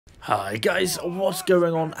Hi guys, what's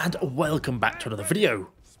going on, and welcome back to another video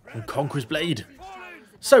on Conqueror's Blade.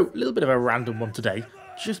 So, a little bit of a random one today.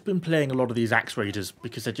 Just been playing a lot of these Axe Raiders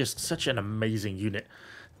because they're just such an amazing unit.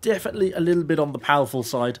 Definitely a little bit on the powerful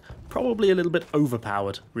side, probably a little bit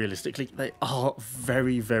overpowered, realistically. They are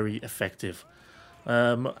very, very effective.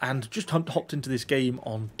 And just hopped into this game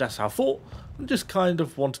on Dachau 4 and just kind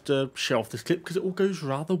of wanted to show off this clip because it all goes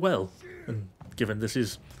rather well. And given this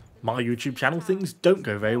is my YouTube channel, things don't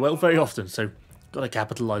go very well very often, so gotta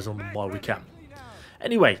capitalise on them while we can.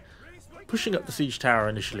 Anyway, pushing up the siege tower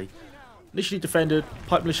initially defended,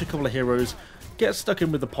 pipe militia, a couple of heroes, get stuck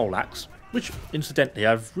in with the poleaxe, which incidentally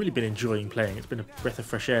I've really been enjoying playing. It's been a breath of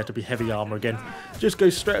fresh air to be heavy armour again. Just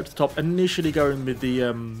go straight up to the top, initially going with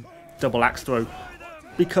the double axe throw,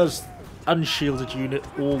 because unshielded unit,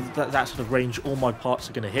 all that sort of range, all my parts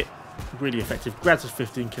are going to hit. Really effective, grabs us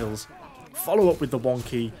 15 kills, follow up with the one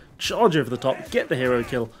key, charge over the top, get the hero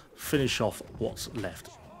kill, finish off what's left.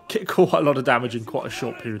 Get quite a lot of damage in quite a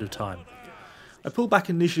short period of time. I pull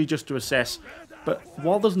back initially just to assess, but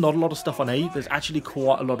while there's not a lot of stuff on A, there's actually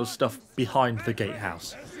quite a lot of stuff behind the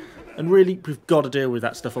gatehouse. And really, we've got to deal with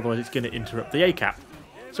that stuff, otherwise it's going to interrupt the A cap.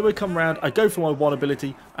 So we come around, I go for my one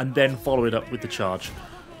ability, and then follow it up with the charge.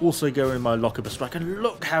 Also go in my lockable strike, and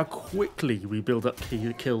look how quickly we build up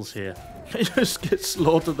kills here. They just get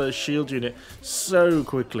slaughtered, the shield unit, so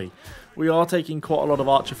quickly. We are taking quite a lot of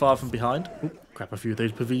archer fire from behind. Ooh, grab a few of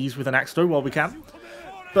those PVs with an axe throw while we can.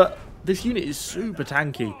 But this unit is super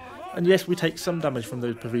tanky, and yes, we take some damage from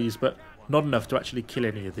those PVs, but not enough to actually kill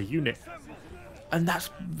any of the unit. And that's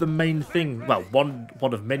the main thing, well, one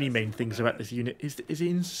of many main things about this unit is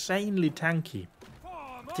insanely tanky.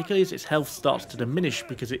 Particularly as its health starts to diminish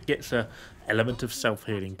because it gets an element of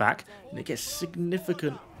self-healing back, and it gets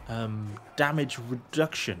significant damage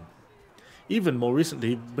reduction. Even more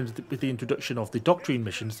recently, with the introduction of the Doctrine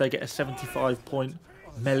missions, they get a 75-point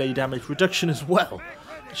melee damage reduction as well.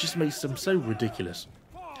 It just makes them so ridiculous.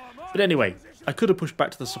 But anyway, I could have pushed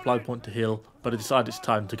back to the supply point to heal, but I decided it's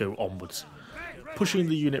time to go onwards. Pushing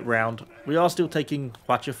the unit round, we are still taking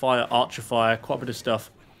Thatcher fire, archer fire, quite a bit of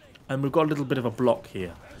stuff, and we've got a little bit of a block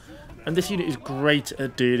here. And this unit is great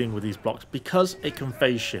at dealing with these blocks because it can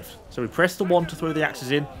phase shift. So we press the 1 to throw the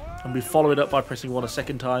axes in, and we follow it up by pressing 1 a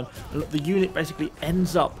second time. And look, the unit basically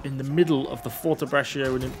ends up in the middle of the Forte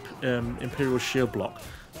Braccio and Imperial Shield block.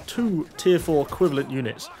 2 tier 4 equivalent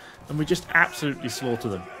units, and we just absolutely slaughter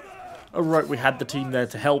them. Alright, we had the team there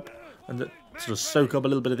to help, and that sort of soak up a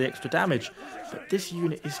little bit of the extra damage, but this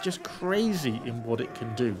unit is just crazy in what it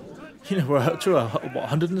can do. You know, we're up to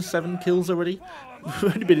 107 kills already.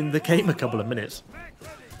 We've only been in the game a couple of minutes.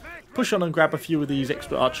 Push on and grab a few of these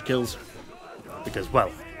extra archer kills, because, well,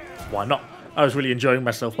 why not? I was really enjoying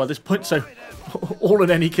myself by this point, so all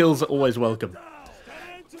and any kills are always welcome.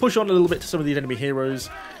 Push on a little bit to some of these enemy heroes.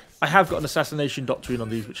 I have got an assassination doctrine on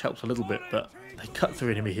these, which helps a little bit, but they cut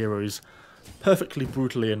through enemy heroes perfectly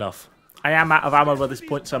brutally enough. I am out of ammo by this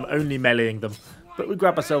point, so I'm only meleeing them, but we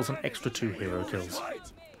grab ourselves an extra 2 hero kills.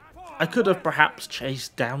 I could have perhaps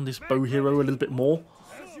chased down this bow hero a little bit more.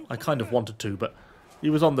 I kind of wanted to, but he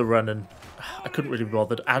was on the run and I couldn't really be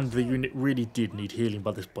bothered, and the unit really did need healing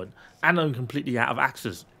by this point, and I'm completely out of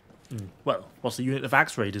axes. Well, what's the unit of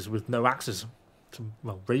axe raiders with no axes?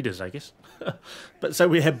 Well, raiders, I guess. But so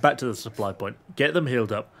we head back to the supply point, get them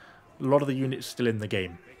healed up. A lot of the units still in the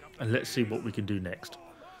game, and let's see what we can do next.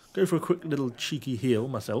 Go for a quick little cheeky heal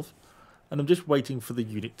myself, and I'm just waiting for the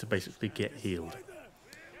unit to basically get healed.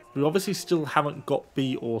 We obviously still haven't got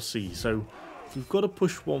B or C, so we've got to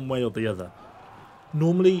push one way or the other.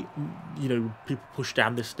 Normally, you know, people push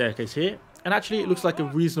down this staircase here, and actually it looks like a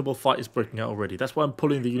reasonable fight is breaking out already. That's why I'm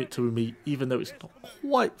pulling the unit to me, even though it's not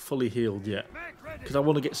quite fully healed yet, because I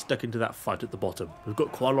want to get stuck into that fight at the bottom. We've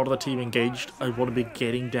got quite a lot of the team engaged. I want to be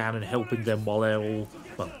getting down and helping them while they're all,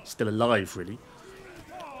 well, still alive, really.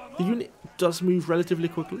 The unit does move relatively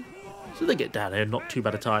quickly, so they get down here, not too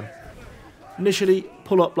bad a time. Initially,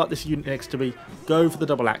 pull up like this unit next to me, go for the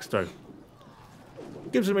double axe throw.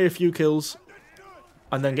 Gives me a few kills,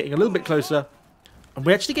 and then getting a little bit closer, and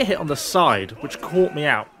we actually get hit on the side, which caught me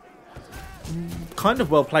out. Kind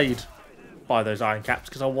of well played by those iron caps,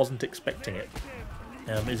 because I wasn't expecting it,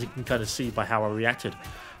 as you can kind of see by how I reacted.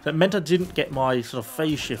 So it meant I didn't get my sort of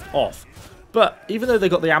phase shift off, but even though they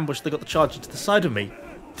got the ambush, they got the charge to the side of me,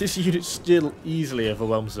 this unit still easily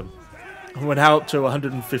overwhelms them. And we're now up to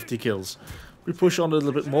 150 kills. We push on a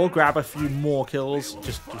little bit more, grab a few more kills,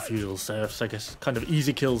 just a few little serfs, I guess, kind of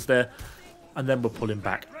easy kills there, and then we're pulling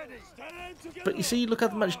back. But you see, look how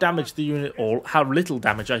much damage the unit, or how little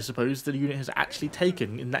damage I suppose, the unit has actually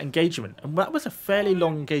taken in that engagement. And that was a fairly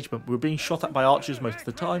long engagement. We were being shot at by archers most of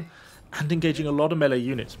the time, and engaging a lot of melee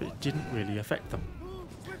units, but it didn't really affect them.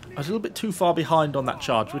 I was a little bit too far behind on that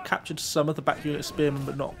charge. We captured some of the back unit spearmen,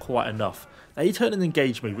 but not quite enough. They turn and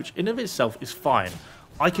engage me, which in of itself is fine.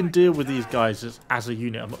 I can deal with these guys as a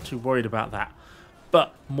unit, I'm not too worried about that.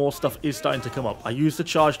 But more stuff is starting to come up. I use the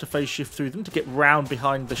charge to phase shift through them to get round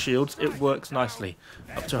behind the shields. It works nicely.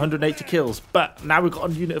 Up to 180 kills. But now we've got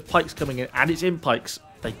a unit of pikes coming in, and it's in pikes.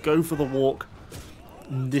 They go for the walk.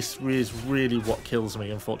 This is really what kills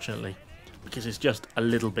me, unfortunately, because it's just a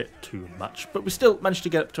little bit too much. But we still managed to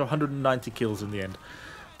get up to 190 kills in the end.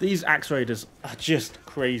 These Axe Raiders are just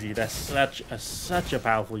crazy. They're such a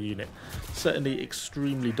powerful unit. Certainly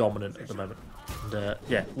extremely dominant at the moment. And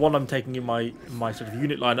yeah, one I'm taking in my sort of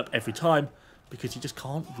unit lineup every time, because you just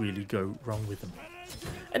can't really go wrong with them.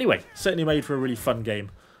 Anyway, certainly made for a really fun game.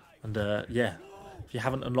 And yeah, if you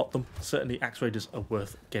haven't unlocked them, certainly Axe Raiders are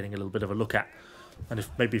worth getting a little bit of a look at. And if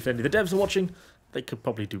any of the devs are watching, they could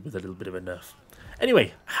probably do with a little bit of a nerf.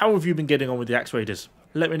 Anyway, how have you been getting on with the Axe Raiders?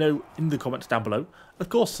 Let me know in the comments down below. Of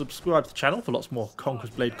course, subscribe to the channel for lots more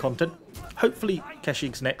Conqueror's Blade content. Hopefully,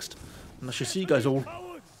 Keshig's next. And I shall see you guys all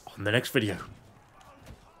on the next video.